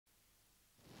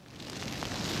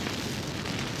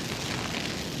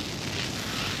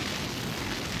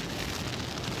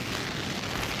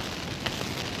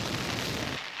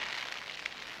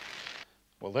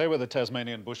Well, they were the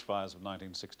Tasmanian bushfires of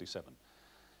 1967.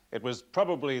 It was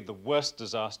probably the worst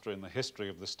disaster in the history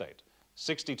of the state.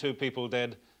 62 people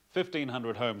dead,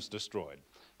 1,500 homes destroyed,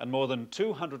 and more than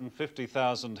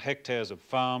 250,000 hectares of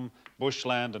farm,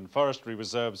 bushland and forestry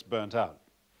reserves burnt out.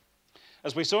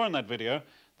 As we saw in that video,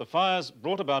 the fires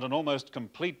brought about an almost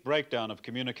complete breakdown of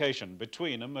communication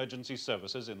between emergency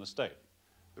services in the state.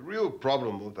 The real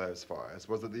problem with those fires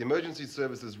was that the emergency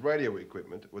services radio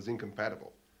equipment was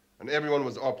incompatible, and everyone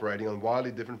was operating on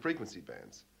wildly different frequency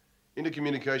bands.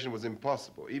 Intercommunication was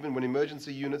impossible, even when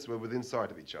emergency units were within sight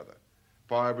of each other.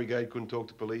 Fire brigade couldn't talk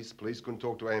to police, police couldn't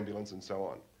talk to ambulance, and so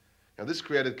on. Now, this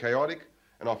created chaotic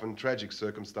and often tragic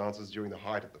circumstances during the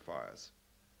height of the fires.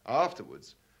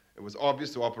 Afterwards, it was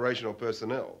obvious to operational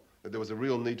personnel that there was a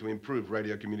real need to improve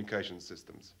radio communication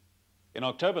systems. In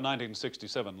October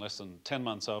 1967, less than 10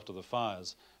 months after the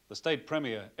fires, the State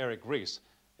Premier, Eric Rees,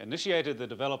 initiated the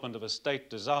development of a state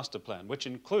disaster plan, which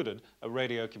included a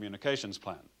radio communications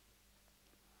plan.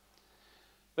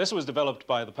 This was developed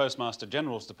by the Postmaster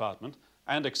General's Department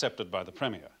and accepted by the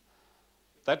Premier.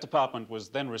 That department was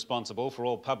then responsible for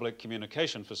all public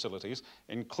communication facilities,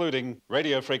 including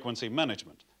radio frequency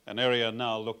management, an area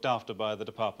now looked after by the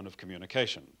Department of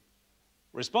Communication.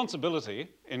 Responsibility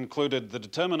included the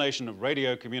determination of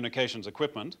radio communications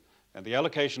equipment and the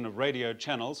allocation of radio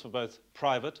channels for both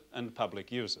private and public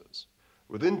users.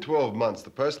 Within 12 months, the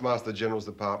Postmaster General's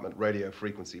Department Radio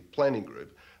Frequency Planning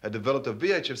Group had developed a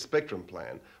VHF spectrum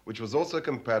plan, which was also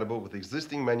compatible with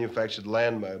existing manufactured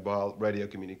land mobile radio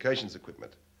communications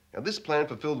equipment. Now, this plan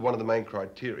fulfilled one of the main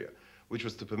criteria, which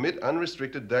was to permit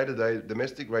unrestricted day-to-day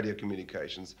domestic radio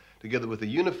communications together with a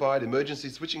unified emergency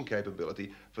switching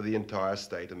capability for the entire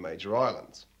state and major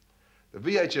islands. The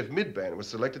VHF midband was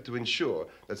selected to ensure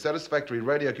that satisfactory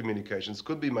radio communications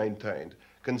could be maintained,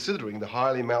 considering the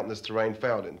highly mountainous terrain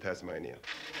found in Tasmania.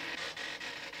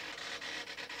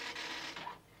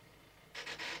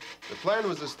 The plan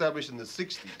was established in the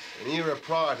 60s, an era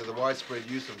prior to the widespread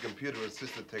use of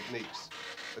computer-assisted techniques.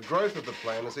 The growth of the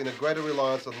plan has seen a greater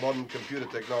reliance on modern computer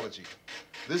technology.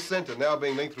 This centre now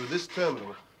being linked through this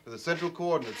terminal to the Central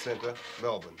Coordinate Centre,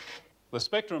 Melbourne. The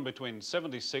spectrum between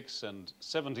 76 and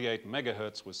 78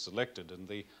 megahertz was selected, and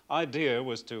the idea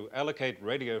was to allocate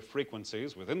radio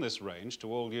frequencies within this range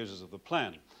to all users of the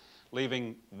plan,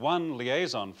 leaving one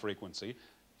liaison frequency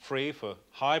free for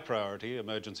high-priority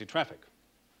emergency traffic.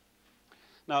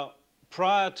 Now,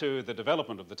 prior to the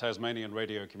development of the Tasmanian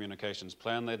Radio Communications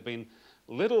Plan, there'd been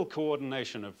little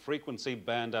coordination of frequency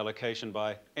band allocation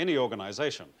by any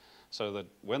organisation, so that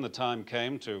when the time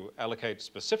came to allocate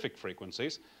specific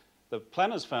frequencies, the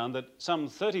planners found that some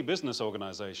 30 business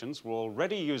organisations were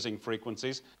already using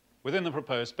frequencies within the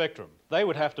proposed spectrum. They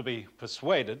would have to be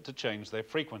persuaded to change their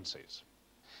frequencies.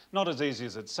 Not as easy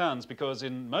as it sounds, because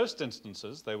in most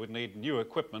instances they would need new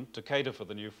equipment to cater for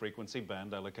the new frequency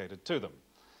band allocated to them.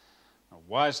 Now,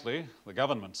 wisely, the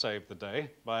government saved the day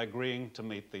by agreeing to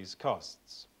meet these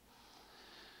costs.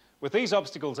 With these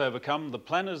obstacles overcome, the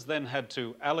planners then had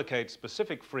to allocate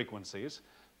specific frequencies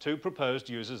to proposed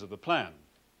users of the plan.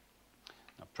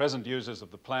 Now, present users of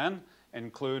the plan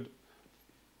include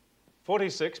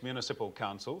 46 municipal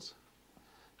councils,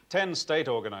 10 state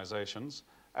organisations,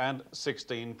 and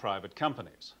 16 private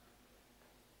companies.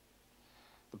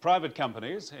 The private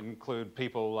companies include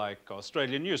people like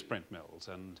Australian newsprint mills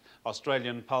and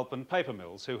Australian pulp and paper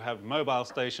mills, who have mobile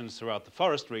stations throughout the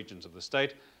forest regions of the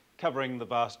state, covering the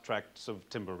vast tracts of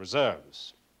timber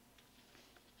reserves.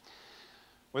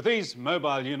 With these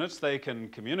mobile units, they can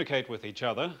communicate with each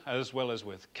other, as well as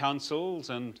with councils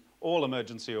and all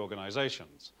emergency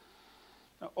organisations.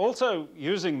 Also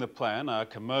using the plan are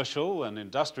commercial and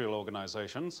industrial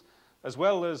organisations, as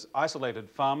well as isolated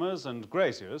farmers and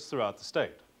graziers throughout the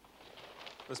state.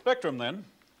 The spectrum then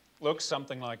looks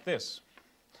something like this.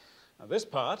 Now, this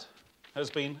part has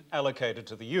been allocated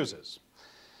to the users.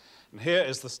 And here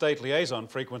is the state liaison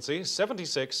frequency,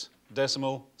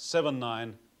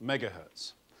 76.79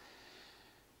 megahertz.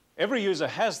 Every user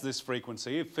has this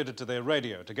frequency fitted to their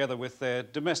radio, together with their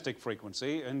domestic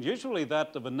frequency, and usually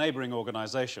that of a neighbouring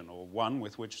organisation, or one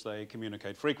with which they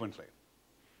communicate frequently.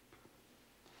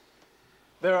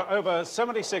 There are over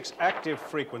 76 active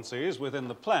frequencies within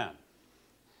the plan,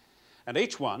 and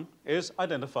each one is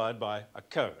identified by a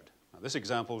code. Now, this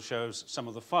example shows some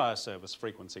of the fire service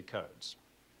frequency codes.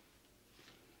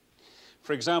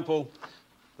 For example,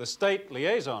 the state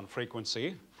liaison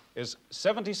frequency is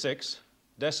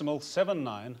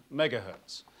 76.79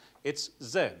 megahertz. It's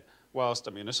Z, whilst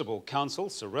a municipal council,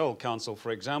 Sorell Council,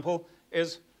 for example,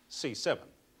 is C7.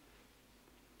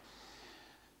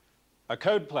 A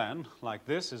code plan like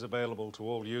this is available to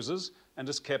all users and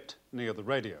is kept near the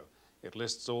radio. It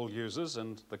lists all users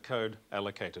and the code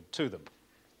allocated to them.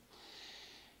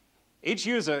 Each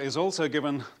user is also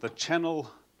given the channel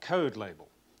code label,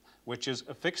 which is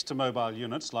affixed to mobile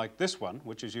units like this one,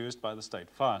 which is used by the State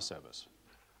Fire Service.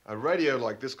 A radio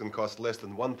like this can cost less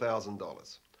than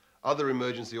 $1,000. Other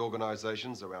emergency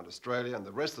organisations around Australia and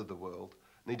the rest of the world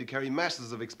need to carry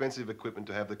masses of expensive equipment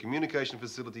to have the communication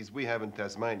facilities we have in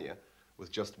Tasmania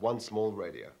with just one small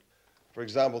radio. For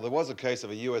example, there was a case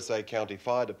of a USA County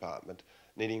Fire Department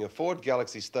needing a Ford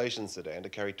Galaxy station sedan to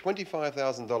carry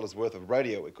 $25,000 worth of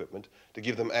radio equipment to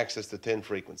give them access to 10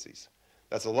 frequencies.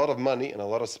 That's a lot of money and a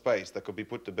lot of space that could be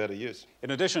put to better use.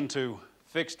 In addition to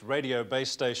fixed radio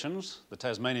base stations, the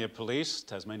Tasmania Police,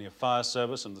 Tasmania Fire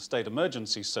Service and the State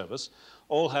Emergency Service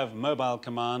all have mobile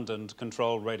command and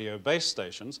control radio base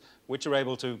stations which are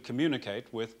able to communicate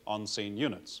with on-scene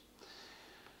units.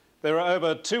 There are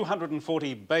over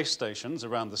 240 base stations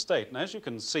around the state, and as you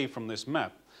can see from this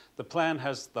map, the plan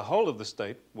has the whole of the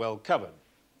state well covered.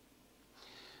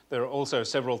 There are also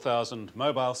several thousand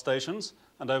mobile stations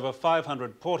and over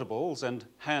 500 portables and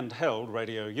handheld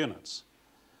radio units.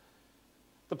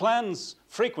 The plan's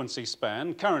frequency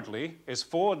span currently is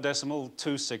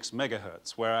 4.26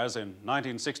 megahertz, whereas in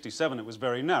 1967 it was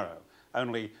very narrow,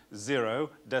 only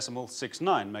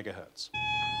 0.69 megahertz.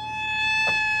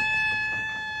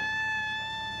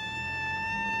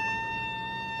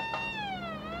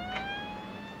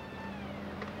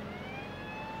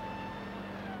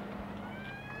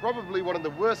 Probably one of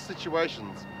the worst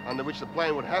situations under which the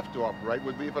plan would have to operate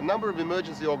would be if a number of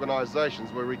emergency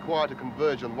organisations were required to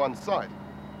converge on one site.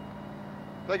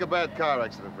 Take a bad car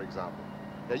accident, for example.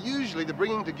 Now, usually the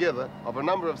bringing together of a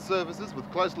number of services with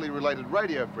closely related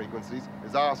radio frequencies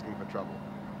is asking for trouble.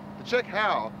 To check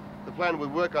how the plan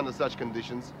would work under such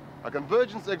conditions, a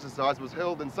convergence exercise was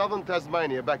held in southern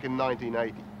Tasmania back in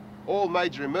 1980. All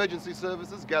major emergency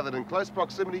services gathered in close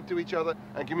proximity to each other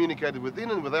and communicated within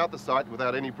and without the site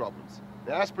without any problems.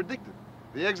 Now, as predicted,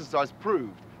 the exercise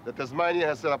proved that Tasmania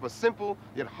has set up a simple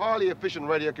yet highly efficient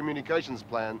radio communications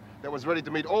plan that was ready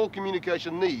to meet all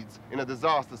communication needs in a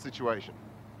disaster situation.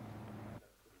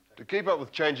 To keep up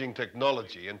with changing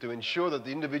technology and to ensure that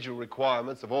the individual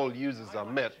requirements of all users are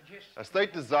met, a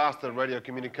State Disaster Radio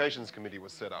Communications Committee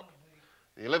was set up.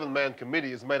 The 11-man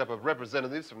committee is made up of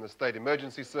representatives from the State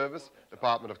Emergency Service,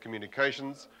 Department of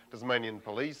Communications, Tasmanian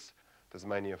Police,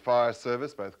 Tasmania Fire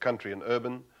Service, both country and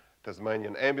urban,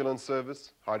 Tasmanian Ambulance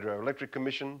Service, Hydroelectric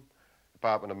Commission,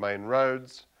 Department of Main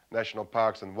Roads, National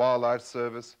Parks and Wildlife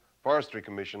Service, Forestry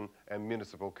Commission and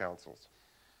municipal councils.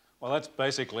 Well, that's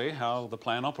basically how the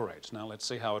plan operates. Now let's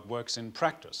see how it works in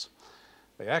practice.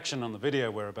 The action on the video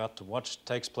we're about to watch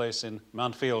takes place in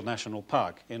Mount Field National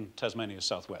Park in Tasmania's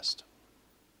southwest.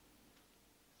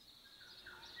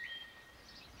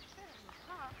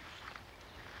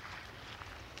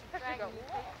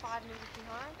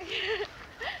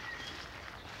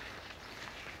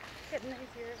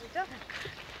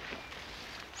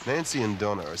 Nancy and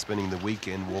Donna are spending the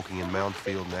weekend walking in Mount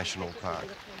Field National Park.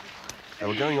 They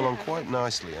were going along quite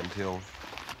nicely until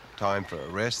time for a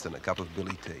rest and a cup of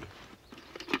billy tea.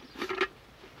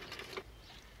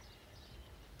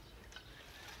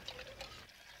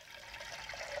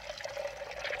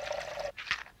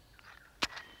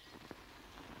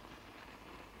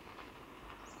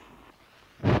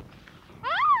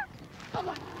 Oh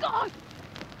my God!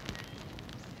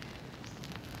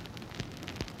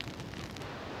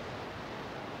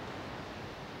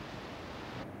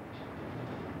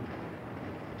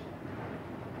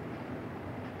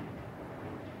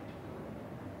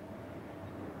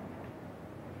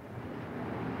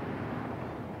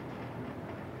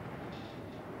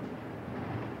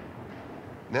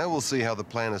 Now we'll see how the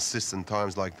plan assists in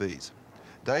times like these.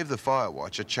 Dave the fire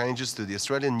watcher changes to the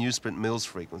Australian newsprint Mills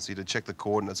frequency to check the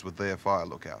coordinates with their fire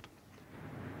lookout.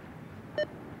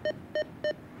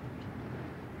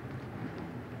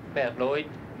 Mount Lloyd,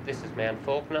 this is Mount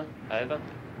Faulkner, over.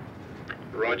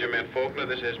 Roger, Mount Faulkner,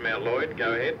 this is Mount Lloyd,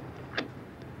 go ahead.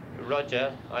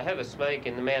 Roger, I have a smoke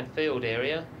in the Mount Field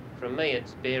area. From me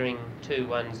it's bearing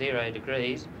 210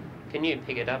 degrees. Can you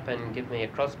pick it up and give me a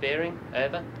cross bearing,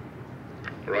 over?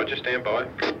 Roger, stand by.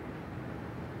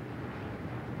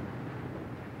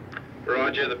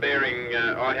 Roger, the bearing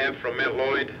I have from Mount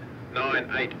Lloyd,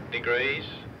 98 degrees,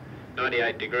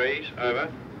 98 degrees,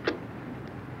 over.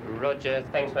 Roger,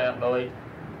 thanks Mount Lloyd.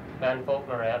 Mount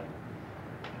Faulkner out.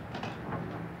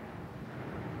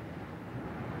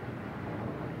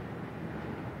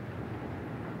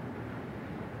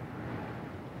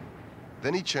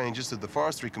 Then he changes to the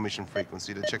Forestry Commission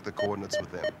frequency to check the coordinates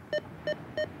with them.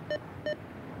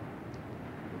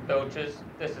 Belchers,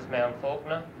 this is Mount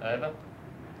Faulkner, over.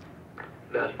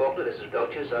 Mount Faulkner, this is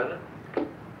Belchers, over.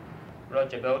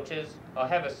 Roger Belchers, I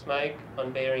have a smoke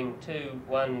on bearing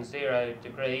 210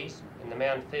 degrees in the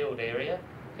Mount Field area.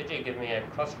 Could you give me a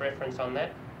cross-reference on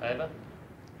that, over?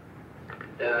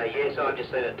 Yes, I've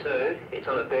just seen it too. It's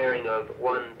on a bearing of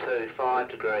 125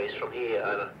 degrees from here,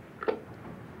 over.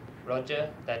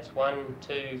 Roger, that's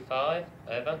 125,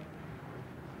 over.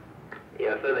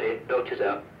 Yeah, affirmative. Belchers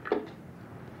out.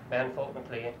 Mount Faulkner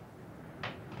clear.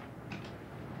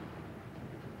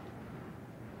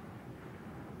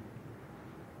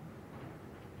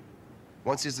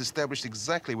 Once he's established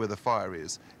exactly where the fire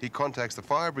is, he contacts the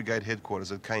Fire Brigade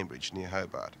headquarters at Cambridge, near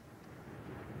Hobart.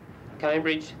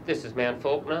 Cambridge, this is Mount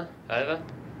Faulkner, over.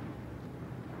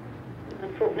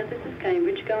 Mount Faulkner, this is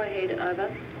Cambridge. Go ahead,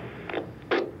 over.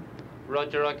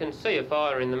 Roger, I can see a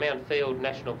fire in the Mount Field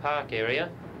National Park area.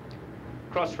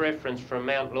 Cross-reference from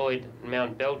Mount Lloyd and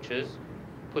Mount Belchers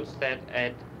puts that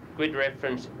at grid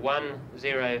reference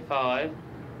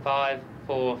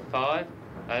 105545,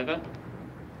 over.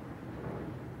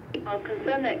 I'll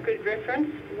confirm that grid reference,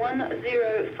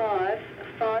 1055.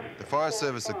 The fire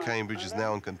service at Cambridge is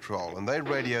now in control, and they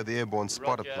radio the airborne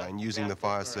spotter plane using the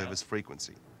fire service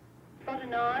frequency. Spotter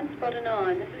 9,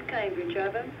 this is Cambridge,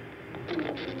 over.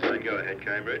 Go ahead,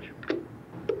 Cambridge.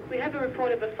 We have a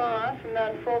report of a fire from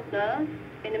Mount Faulkner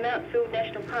in the Mount Field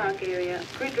National Park area.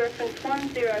 Grid reference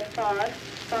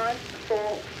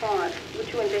 105545.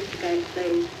 Would you investigate,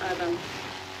 please? Over.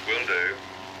 Will do.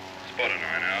 Spotter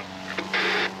 9 out.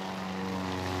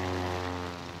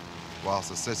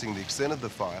 Whilst assessing the extent of the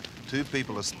fire, 2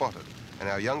 people are spotted, and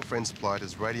our young friend's plight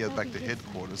is radioed back to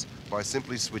headquarters by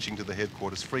simply switching to the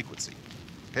headquarters frequency.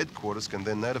 Headquarters can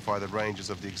then notify the rangers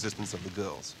of the existence of the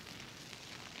girls.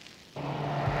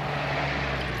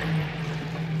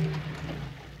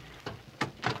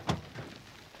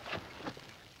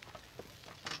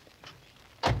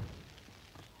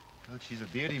 Well, she's a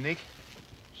beauty, Nick.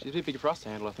 She's a bit big for us to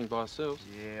handle, I think, by ourselves.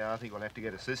 Yeah, I think we'll have to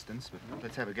get assistance, but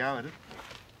let's have a go at it.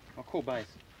 I'll call base.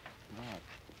 Right.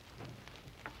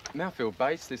 Mountfield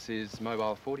base, this is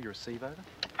Mobile 40, receive, over.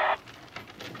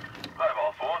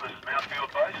 Mobile 4, this is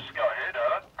Mountfield Base. Go ahead,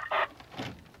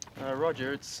 over.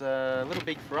 Roger, it's a little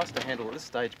big for us to handle at this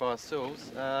stage by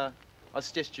ourselves. I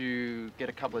suggest you get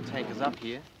a couple of tankers up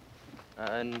here,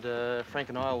 and Frank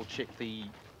and I will check the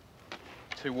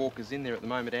 2 walkers in there at the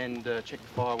moment and check the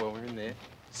fire while we're in there.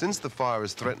 Since the fire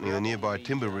is threatening the nearby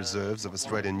timber reserves of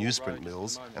Australian newsprint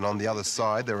mills, and on the other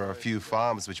side there are a few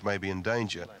farms which may be in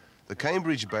danger, the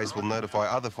Cambridge base will notify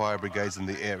other fire brigades in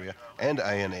the area and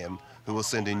A&M who will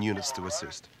send in units to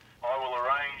assist. I will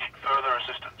arrange further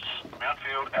assistance.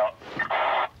 Mountfield out.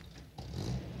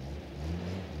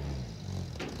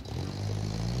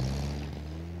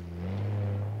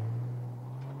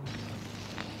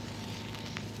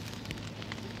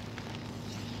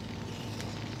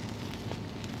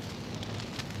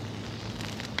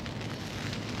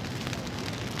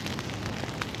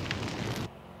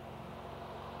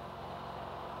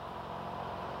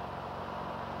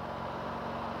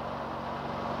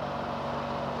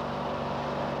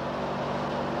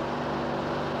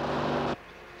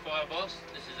 Boss,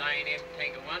 this is A&M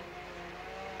Tango 1.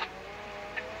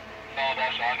 Fire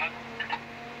boss, over.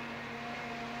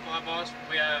 Fire boss,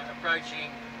 we are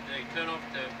approaching the turn-off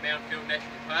to Mount Field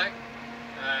National Park.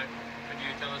 Could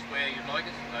you tell us where you'd like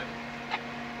us? Over.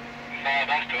 Fire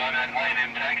boss to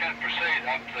A&M tanker. Proceed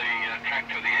up the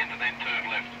track to the end and then turn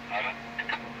left. Over.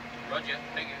 Roger,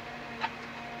 thank you.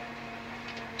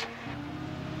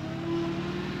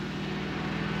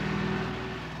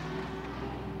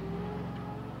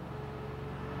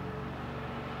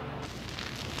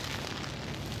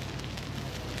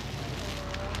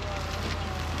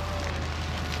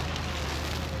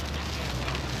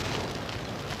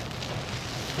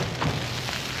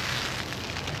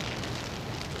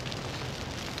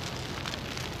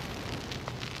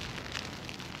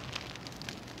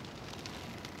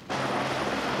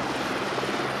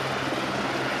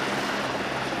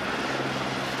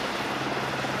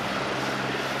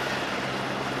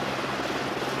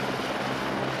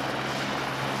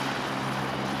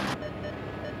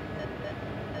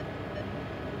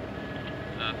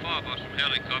 Fire boss from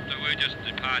helicopter, we're just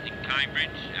departing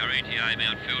Cambridge. Our ETA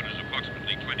Mount Field is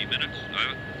approximately 20 minutes.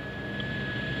 Over.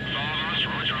 Fire boss,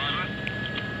 roger, over.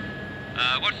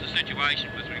 What's the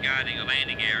situation with regarding a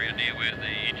landing area near where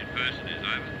the injured person is?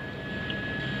 Over.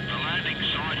 The landing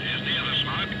site is near the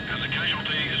smoke and the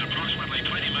casualty is approximately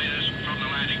 20 metres from the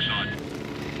landing site.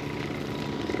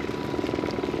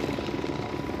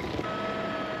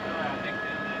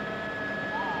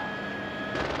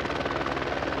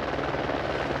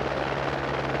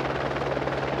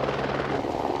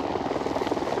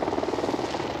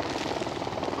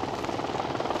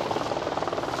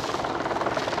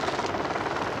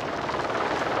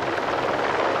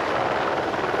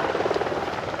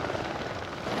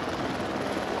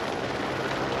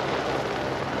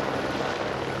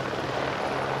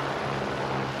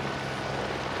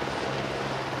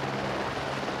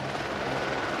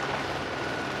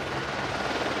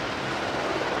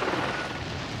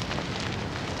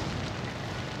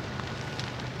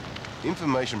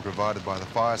 Information provided by the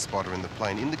fire spotter in the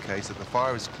plane indicates that the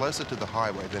fire is closer to the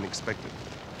highway than expected.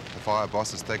 The fire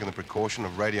boss has taken the precaution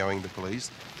of radioing the police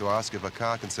to ask if a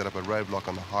car can set up a roadblock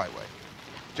on the highway.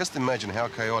 Just imagine how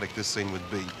chaotic this scene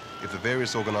would be if the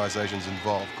various organisations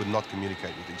involved could not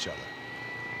communicate with each other.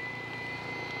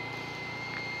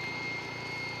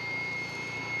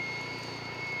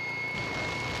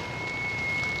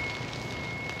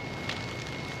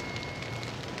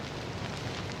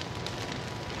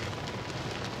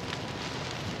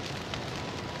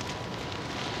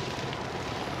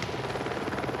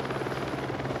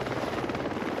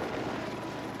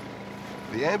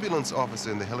 The ambulance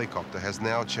officer in the helicopter has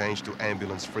now changed to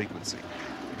ambulance frequency.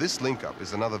 This link-up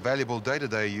is another valuable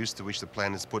day-to-day use to which the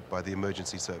plan is put by the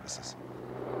emergency services.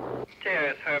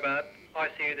 TOS Hobart,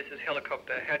 ICU, this is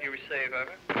helicopter. How do you receive,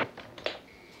 over?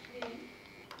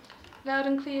 Loud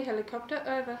and clear, helicopter,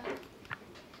 over.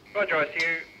 Roger,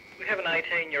 ICU. We have an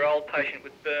 18-year-old patient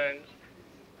with burns.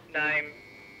 Name,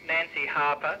 Nancy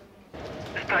Harper.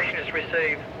 This patient has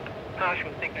received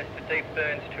partial thickness to deep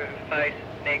burns to her face,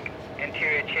 neck,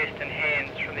 anterior chest and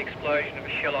hands from the explosion of a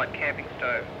shellite camping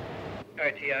stove.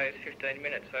 OTA is 15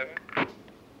 minutes, over.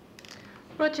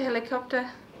 Roger, helicopter.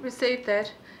 Received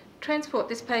that. Transport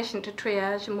this patient to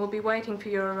triage and we'll be waiting for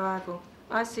your arrival.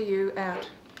 ICU out.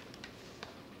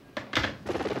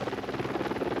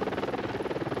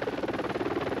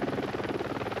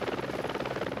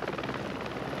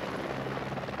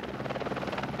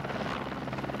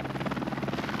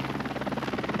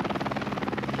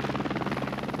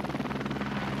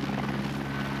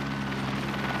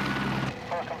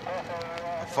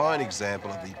 A fine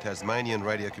example of the Tasmanian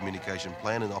Radio Communication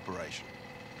Plan in operation.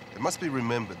 It must be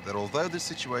remembered that although this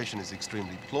situation is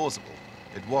extremely plausible,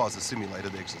 it was a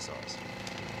simulated exercise.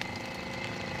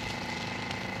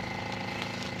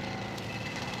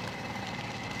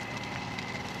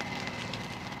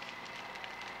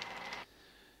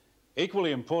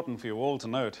 Equally important for you all to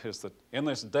note is that in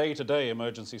this day-to-day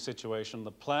emergency situation,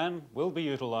 the plan will be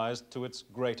utilised to its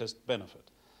greatest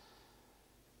benefit.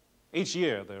 Each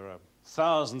year there are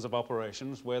thousands of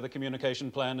operations where the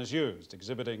communication plan is used,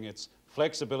 exhibiting its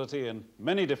flexibility in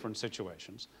many different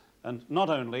situations, and not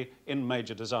only in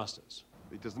major disasters.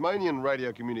 The Tasmanian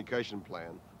Radio Communication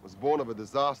Plan was born of a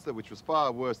disaster which was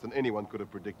far worse than anyone could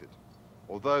have predicted.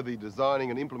 Although the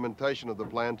designing and implementation of the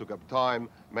plan took up time,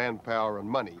 manpower and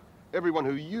money, everyone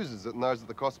who uses it knows that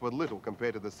the costs were little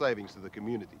compared to the savings to the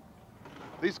community.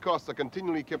 These costs are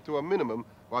continually kept to a minimum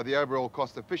by the overall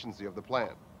cost efficiency of the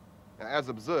plan. Now, as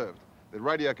observed, the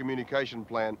radio communication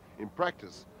plan in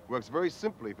practice works very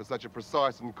simply for such a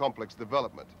precise and complex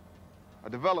development. A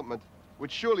development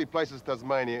which surely places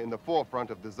Tasmania in the forefront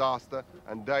of disaster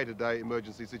and day-to-day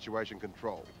emergency situation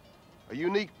control. A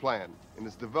unique plan in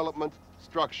its development,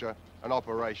 structure and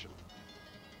operation.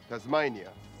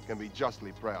 Tasmania can be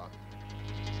justly proud.